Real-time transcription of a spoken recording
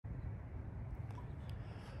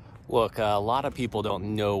Look, a lot of people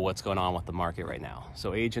don't know what's going on with the market right now.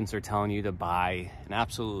 So agents are telling you to buy, and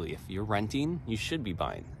absolutely, if you're renting, you should be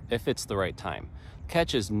buying if it's the right time.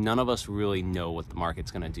 Catch is none of us really know what the market's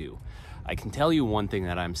gonna do. I can tell you one thing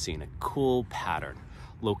that I'm seeing, a cool pattern.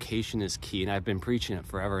 Location is key, and I've been preaching it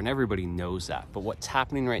forever, and everybody knows that. But what's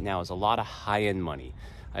happening right now is a lot of high-end money.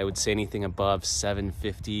 I would say anything above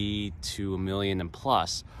 750 to $1 million and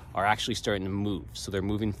plus are actually starting to move. So they're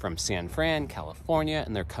moving from San Fran, California,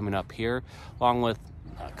 and they're coming up here along with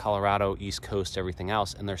Colorado, East Coast, everything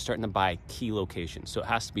else, and they're starting to buy key locations. So it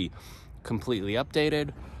has to be completely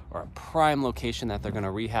updated or a prime location that they're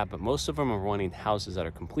gonna rehab, but most of them are wanting houses that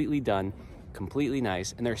are completely done, completely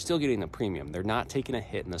nice, and they're still getting a premium. They're not taking a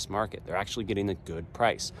hit in this market. They're actually getting a good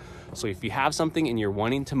price. So if you have something and you're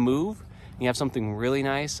wanting to move, you have something really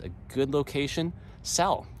nice, a good location,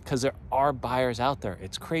 sell, because there are buyers out there.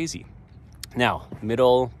 It's crazy. Now,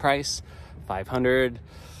 middle price, 500,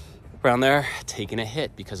 around there, taking a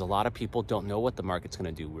hit because a lot of people don't know what the market's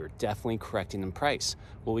gonna do. We're definitely correcting in price.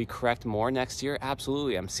 Will we correct more next year?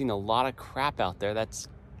 Absolutely. I'm seeing a lot of crap out there that's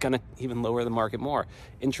gonna even lower the market more.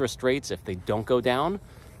 Interest rates, if they don't go down,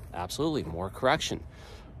 absolutely, more correction.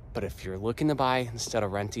 But if you're looking to buy instead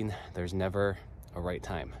of renting, there's never a right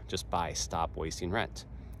time. Just buy, stop wasting rent.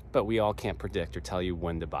 But we all can't predict or tell you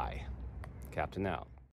when to buy. Captain out.